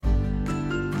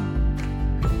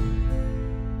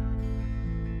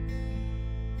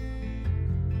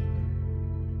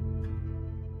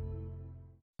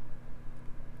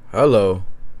Hello,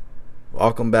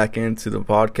 welcome back into the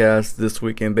podcast This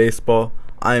Week in Baseball.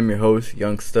 I am your host,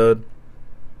 Young Stud,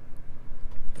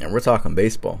 and we're talking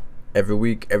baseball every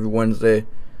week, every Wednesday.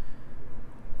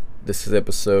 This is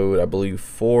episode, I believe,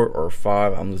 4 or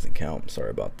 5. I'm losing count. Sorry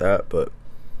about that, but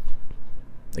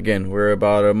again, we're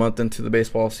about a month into the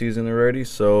baseball season already,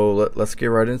 so let's get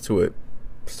right into it.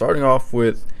 Starting off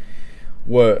with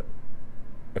what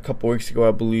a couple weeks ago,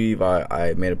 I believe,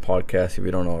 I made a podcast. If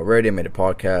you don't know already, I made a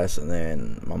podcast, and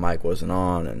then my mic wasn't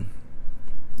on, and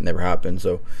it never happened.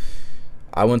 So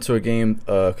I went to a game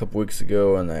a couple weeks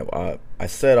ago, and I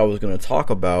said I was going to talk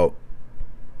about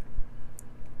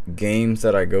games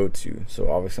that I go to.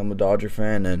 So obviously, I'm a Dodger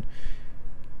fan, and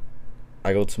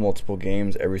I go to multiple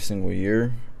games every single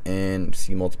year and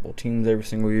see multiple teams every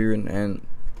single year, and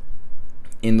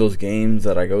in those games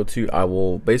that I go to, I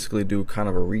will basically do kind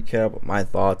of a recap of my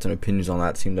thoughts and opinions on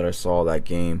that team that I saw that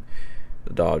game,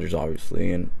 the Dodgers,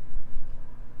 obviously, and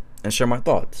share my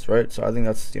thoughts, right? So I think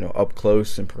that's, up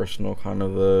close and personal kind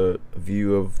of a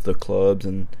view of the clubs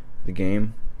and the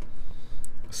game.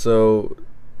 So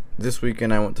this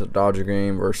weekend I went to the Dodger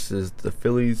game versus the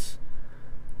Phillies.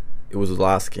 It was the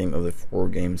last game of the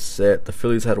 4-game set. The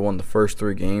Phillies had won the first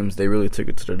 3 games. They really took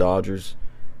it to the Dodgers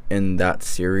in that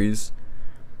series.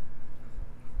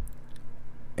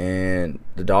 And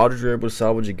the Dodgers were able to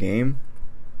salvage a game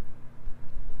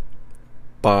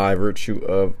by virtue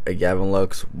of a Gavin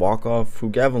Lux walk-off, who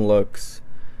Gavin Lux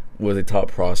was a top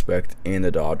prospect in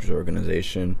the Dodgers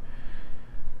organization.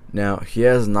 Now, he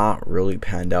has not really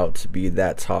panned out to be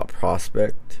that top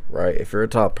prospect, right? If you're a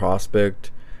top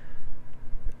prospect,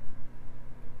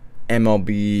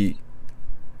 MLB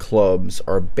clubs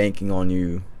are banking on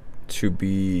you to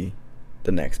be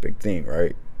the next big thing,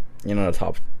 right? You're not a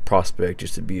top prospect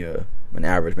just to be an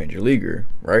average major leaguer,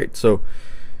 right? So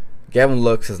Gavin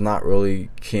Lux has not really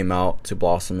came out to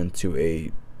blossom into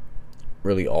a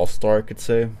really all-star, I could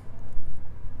say,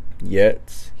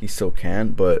 yet. He still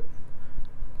can, but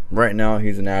right now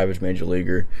he's an average major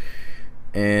leaguer.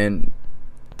 And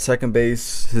second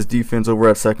base, his defense over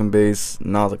at second base,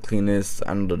 not the cleanest.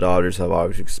 I know the Dodgers have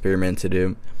obviously experimented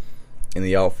him in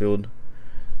the outfield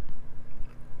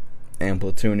and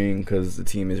platooning because the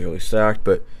team is really stacked,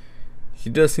 but he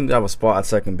does seem to have a spot at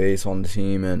second base on the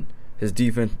team, and his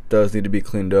defense does need to be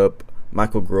cleaned up.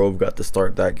 Michael Grove got to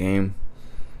start that game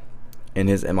in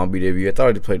his MLB debut. I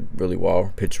thought he played really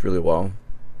well, pitched really well.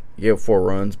 He gave 4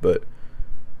 runs, but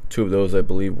 2 of those, I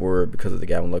believe, were because of the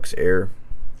Gavin Lux error.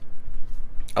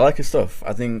 I like his stuff.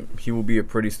 I think he will be a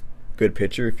pretty good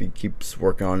pitcher if he keeps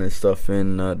working on his stuff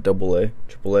in AA,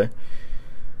 AAA.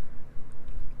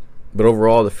 But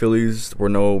overall, the Phillies were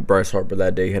no Bryce Harper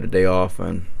that day. He had a day off,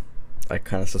 and I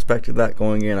kind of suspected that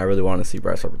going in. I really wanted to see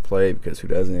Bryce Harper play because who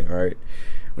doesn't, right?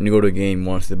 When you go to a game, you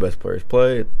want to see the best players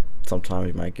play. Sometimes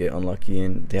you might get unlucky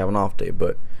and they have an off day,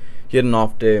 but he had an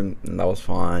off day, and that was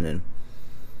fine. And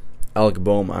Alec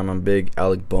Bohm, I'm a big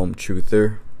Alec Bohm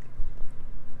truther,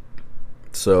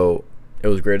 so it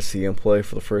was great to see him play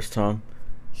for the first time.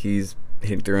 He's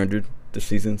hitting 300 this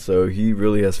season, so he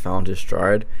really has found his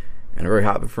stride. And I'm very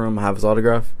happy for him. I have his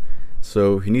autograph.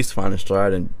 So he needs to find his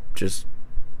stride and just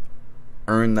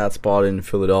earn that spot in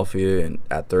Philadelphia and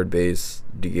at third base,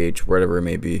 DH, wherever it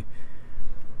may be.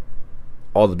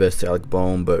 All the best to Alec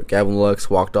Bohm. But Gavin Lux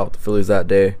walked off the Phillies that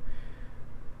day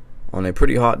on a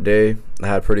pretty hot day. I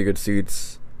had pretty good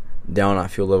seats down at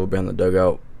field level behind the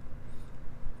dugout.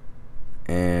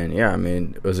 And yeah,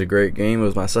 it was a great game. It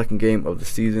was my second game of the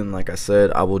season. Like I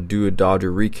said, I will do a Dodger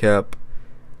recap.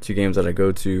 2 games that I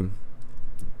go to,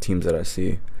 teams that I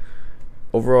see.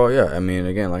 Overall, yeah,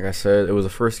 again, like I said, it was the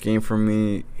first game for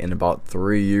me in about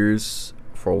 3 years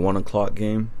for a 1 o'clock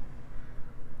game.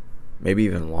 Maybe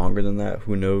even longer than that,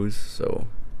 who knows? So,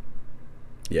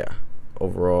 yeah,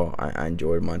 overall, I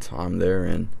enjoyed my time there,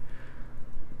 and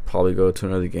probably go to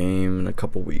another game in a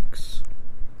couple weeks.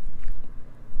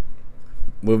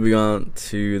 Moving on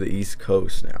to the East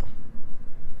Coast now.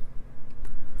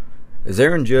 Is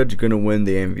Aaron Judge going to win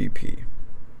the MVP?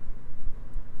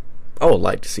 I would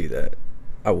like to see that.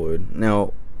 I would.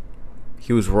 Now,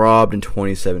 he was robbed in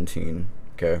 2017.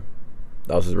 Okay.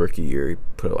 That was his rookie year. He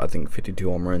put, I think,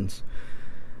 52 home runs.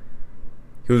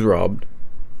 He was robbed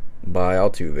by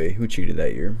Altuve, who cheated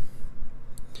that year.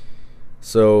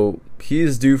 So, he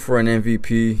is due for an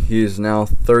MVP. He is now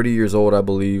 30 years old, I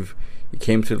believe. He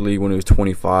came to the league when he was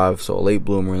 25, so a late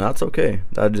bloomer, and that's okay.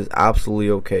 That is absolutely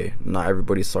okay. Not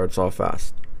everybody starts off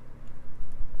fast.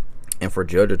 And for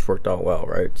Judge, it's worked out well,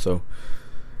 right? So,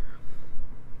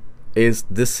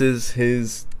 this is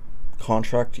his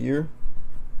contract year.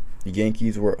 The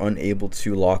Yankees were unable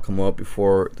to lock him up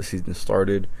before the season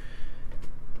started.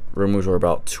 Rumors were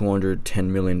about $210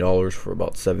 million for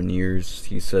about 7 years.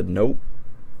 He said nope.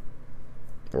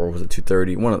 Or was it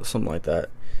 230? Something like that.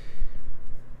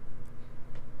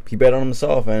 He bet on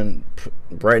himself, and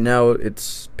right now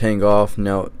it's paying off.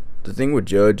 Now, the thing with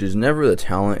Judge is never the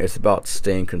talent. It's about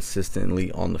staying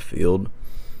consistently on the field.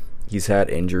 He's had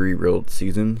injury-riddled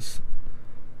seasons,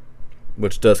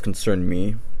 which does concern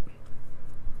me.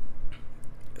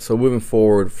 So moving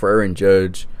forward, for Aaron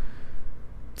Judge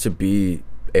to be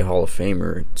a Hall of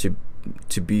Famer,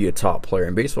 to be a top player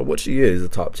in baseball, which he is a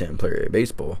top 10 player in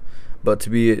baseball, but to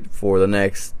be it for the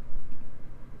next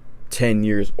 10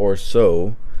 years or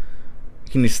so,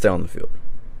 he needs to stay on the field.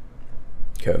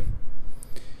 Okay.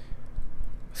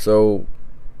 So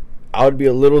I would be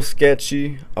a little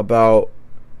sketchy about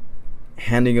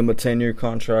handing him a 10-year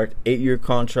contract. 8-year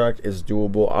contract is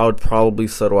doable. I would probably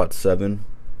settle at 7.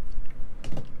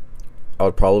 I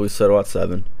would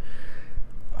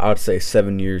say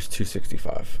 7 years,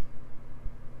 $265.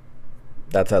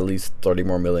 That's at least $30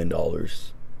 more million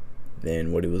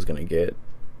than what he was gonna get.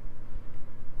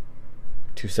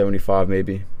 $275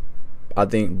 maybe. I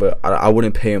think, but I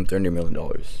wouldn't pay him $30 million.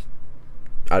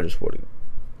 I just wouldn't.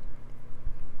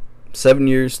 7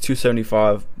 years,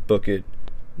 $275, book it.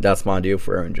 That's my deal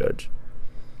for Aaron Judge.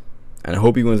 And I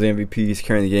hope he wins the MVP. He's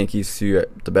carrying the Yankees to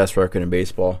the best record in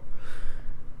baseball.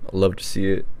 I'd love to see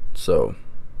it. So,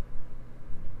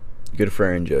 good for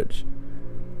Aaron Judge.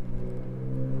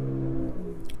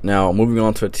 Now, moving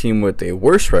on to a team with a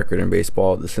worse record in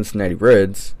baseball, the Cincinnati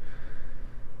Reds.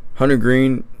 Hunter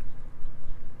Green,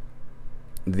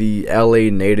 the LA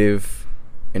native,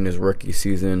 in his rookie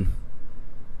season,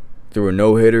 threw a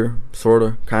no-hitter,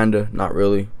 sorta, kinda, not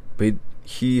really. But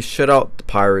he shut out the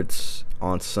Pirates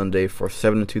on Sunday for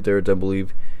 7 2/3, I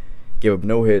believe. Gave up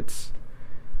no hits,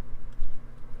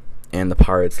 and the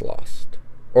Pirates lost.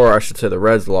 Or I should say the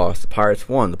Reds lost. The Pirates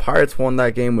won. The Pirates won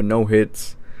that game with no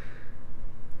hits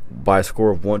by a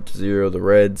score of 1-0. The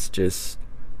Reds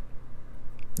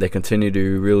they continue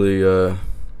to really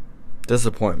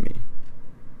disappoint me.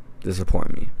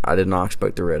 I did not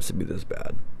expect the Reds to be this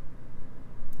bad.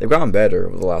 They've gotten better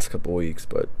over the last couple of weeks,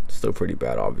 but still pretty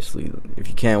bad, obviously. If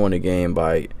you can't win a game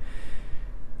by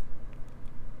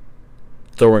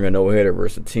throwing a no-hitter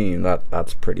versus a team,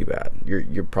 that's pretty bad.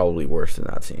 You're probably worse than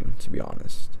that team, to be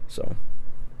honest. So,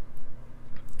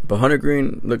 but Hunter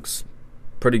Green looks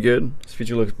pretty good. His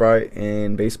future looks bright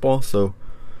in baseball, so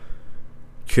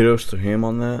kudos to him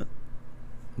on that.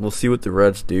 We'll see what the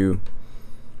Reds do.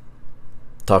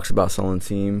 Talks about selling the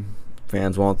team.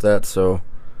 Fans want that, so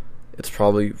it's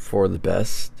probably for the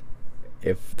best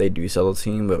if they do sell the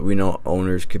team. But we know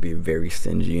owners could be very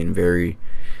stingy and very,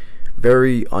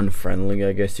 very unfriendly,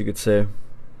 I guess you could say.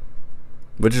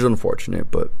 Which is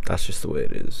unfortunate, but that's just the way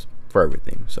it is for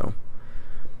everything. So,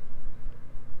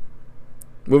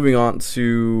 moving on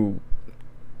to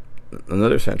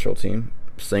another Central team,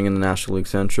 staying in the National League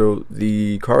Central,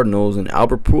 the Cardinals and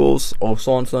Albert Pujols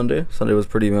also on Sunday. Sunday was a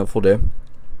pretty eventful day.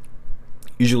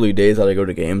 Usually days that I go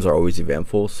to games are always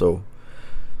eventful, so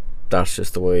that's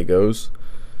just the way it goes.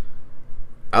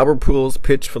 Albert Pujols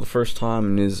pitched for the first time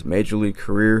in his major league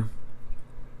career.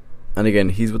 And again,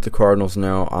 he's with the Cardinals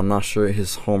now. I'm not sure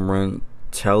his home run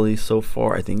tally so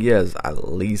far. I think he has at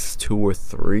least 2 or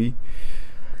 3.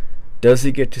 Does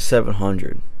he get to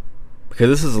 700? Because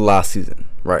this is the last season,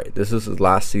 right? This is his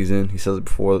last season. He says it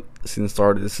before the season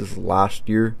started. This is last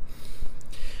year.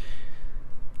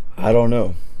 I don't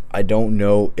know. I don't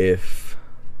know if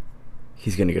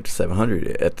he's going to get to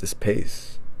 700 at this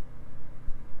pace.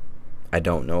 I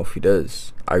don't know if he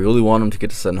does. I really want him to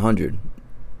get to 700.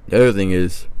 The other thing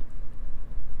is,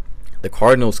 the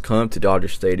Cardinals come to Dodger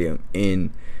Stadium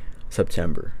in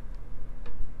September,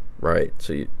 right?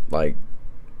 So,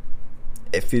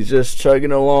 if he's just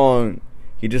chugging along,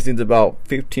 he just needs about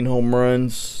 15 home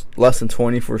runs, less than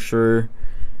 20 for sure.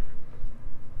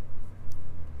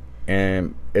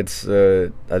 And it's,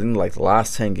 I think, the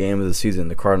last 10 games of the season,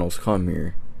 the Cardinals come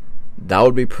here. That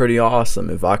would be pretty awesome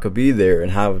if I could be there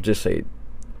and have just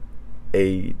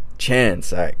a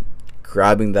chance at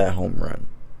grabbing that home run.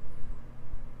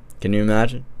 Can you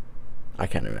imagine? I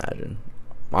can't imagine.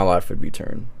 My life would be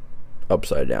turned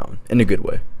upside down in a good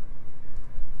way.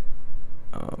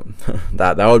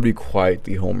 That would be quite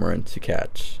the home run to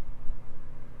catch.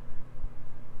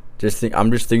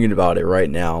 I'm just thinking about it right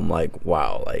now. I'm like,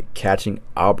 wow, catching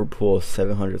Albert Pujols'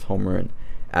 700th home run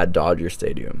at Dodger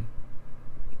Stadium.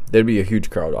 There'd be a huge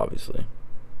crowd, obviously,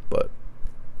 but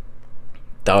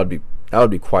that would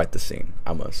be quite the scene,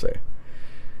 I must say.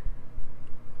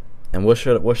 And what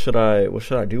should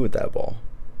I do with that ball?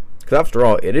 Because after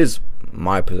all, it is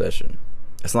my possession.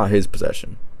 It's not his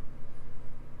possession.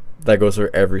 That goes for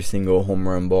every single home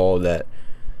run ball that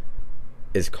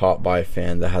is caught by a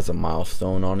fan that has a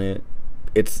milestone on it.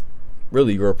 It's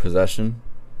really your possession.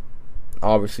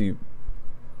 Obviously,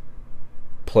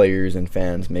 players and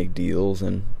fans make deals,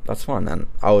 and that's fine. And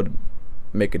I would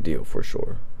make a deal for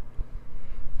sure.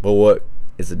 But what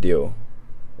is a deal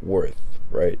worth,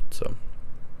 right? So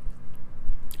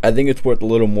I think it's worth a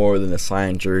little more than a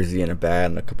signed jersey and a bat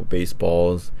and a couple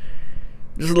baseballs.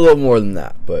 Just a little more than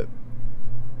that, but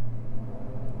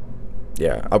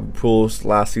yeah, Albert Pujols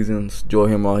last season. Enjoy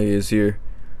him while he is here,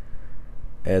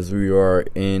 as we are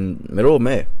in middle of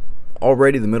May.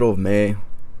 Already the middle of May.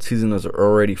 Season is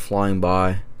already flying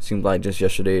by. Seems like just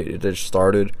yesterday it just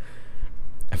started.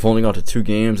 I've only gone to 2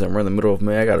 games and we're in the middle of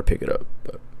May. I gotta pick it up,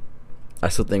 but I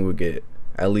still think we'll get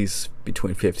at least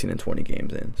between 15 and 20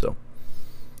 games in. So,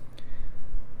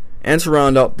 and to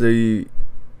round out the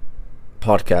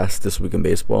podcast this week in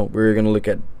baseball, we're gonna look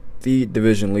at the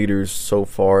division leaders so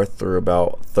far through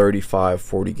about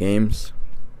 35-40 games.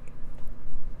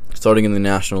 Starting in the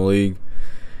National League,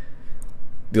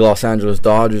 the Los Angeles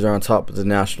Dodgers are on top of the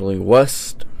National League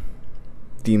West.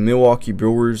 The Milwaukee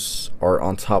Brewers are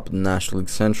on top of the National League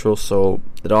Central. So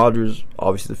the Dodgers,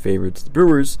 obviously the favorites. The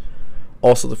Brewers,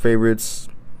 also the favorites.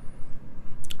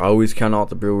 I always count out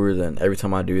the Brewers, and every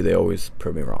time I do, they always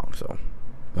prove me wrong. So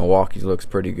Milwaukee looks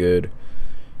pretty good.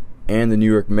 And the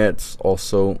New York Mets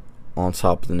also on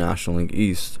top of the National League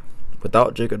East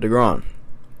without Jacob deGrom,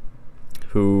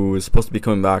 who is supposed to be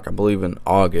coming back, I believe, in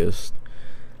August.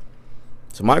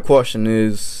 So my question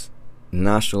is,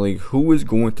 National League, who is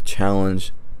going to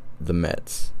challenge the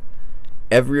Mets?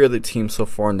 Every other team so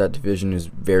far in that division is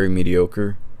very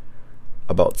mediocre,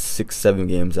 about 6-7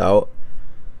 games out.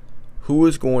 Who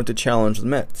is going to challenge the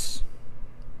Mets?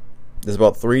 There's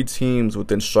about 3 teams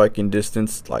within striking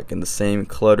distance, like in the same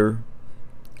clutter,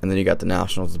 and then you got the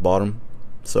Nationals at the bottom.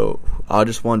 So I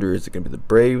just wonder, is it going to be the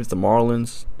Braves, the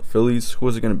Marlins, the Phillies? Who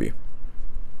is it going to be?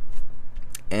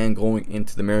 And going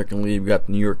into the American League, we got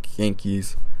the New York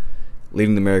Yankees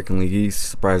leading the American League East,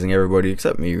 surprising everybody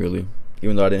except me, really.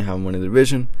 Even though I didn't have them win the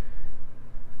division,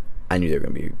 I knew they were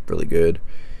going to be really good.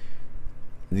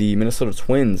 The Minnesota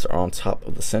Twins are on top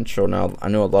of the Central. Now, I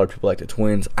know a lot of people like the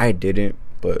Twins. I didn't,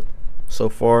 but so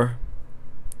far,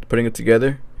 putting it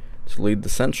together to lead the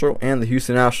Central. And the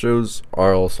Houston Astros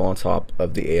are also on top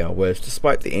of the AL West,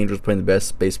 despite the Angels playing the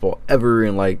best baseball ever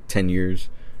in like 10 years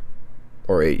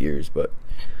or 8 years. But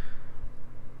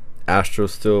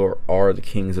Astros still are the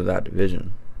kings of that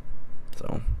division.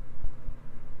 So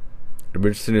it'll be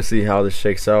interesting to see how this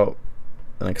shakes out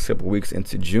the next couple weeks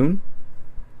into June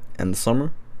and the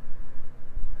summer.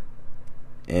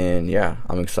 And yeah,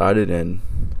 I'm excited, and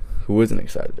who isn't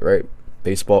excited, right?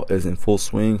 Baseball is in full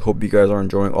swing. Hope you guys are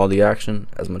enjoying all the action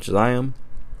as much as I am.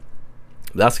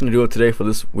 That's going to do it today for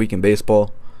this week in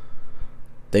baseball.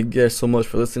 Thank you guys so much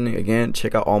for listening. Again,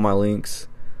 check out all my links.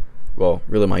 Well,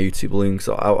 really my YouTube links.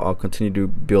 So I'll continue to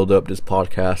build up this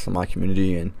podcast and my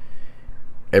community, and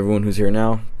everyone who's here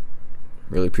now.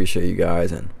 Really appreciate you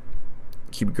guys, and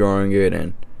keep growing it.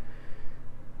 And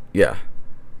yeah,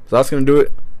 so that's going to do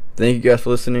it. Thank you guys for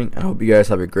listening. I hope you guys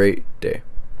have a great day.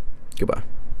 Goodbye.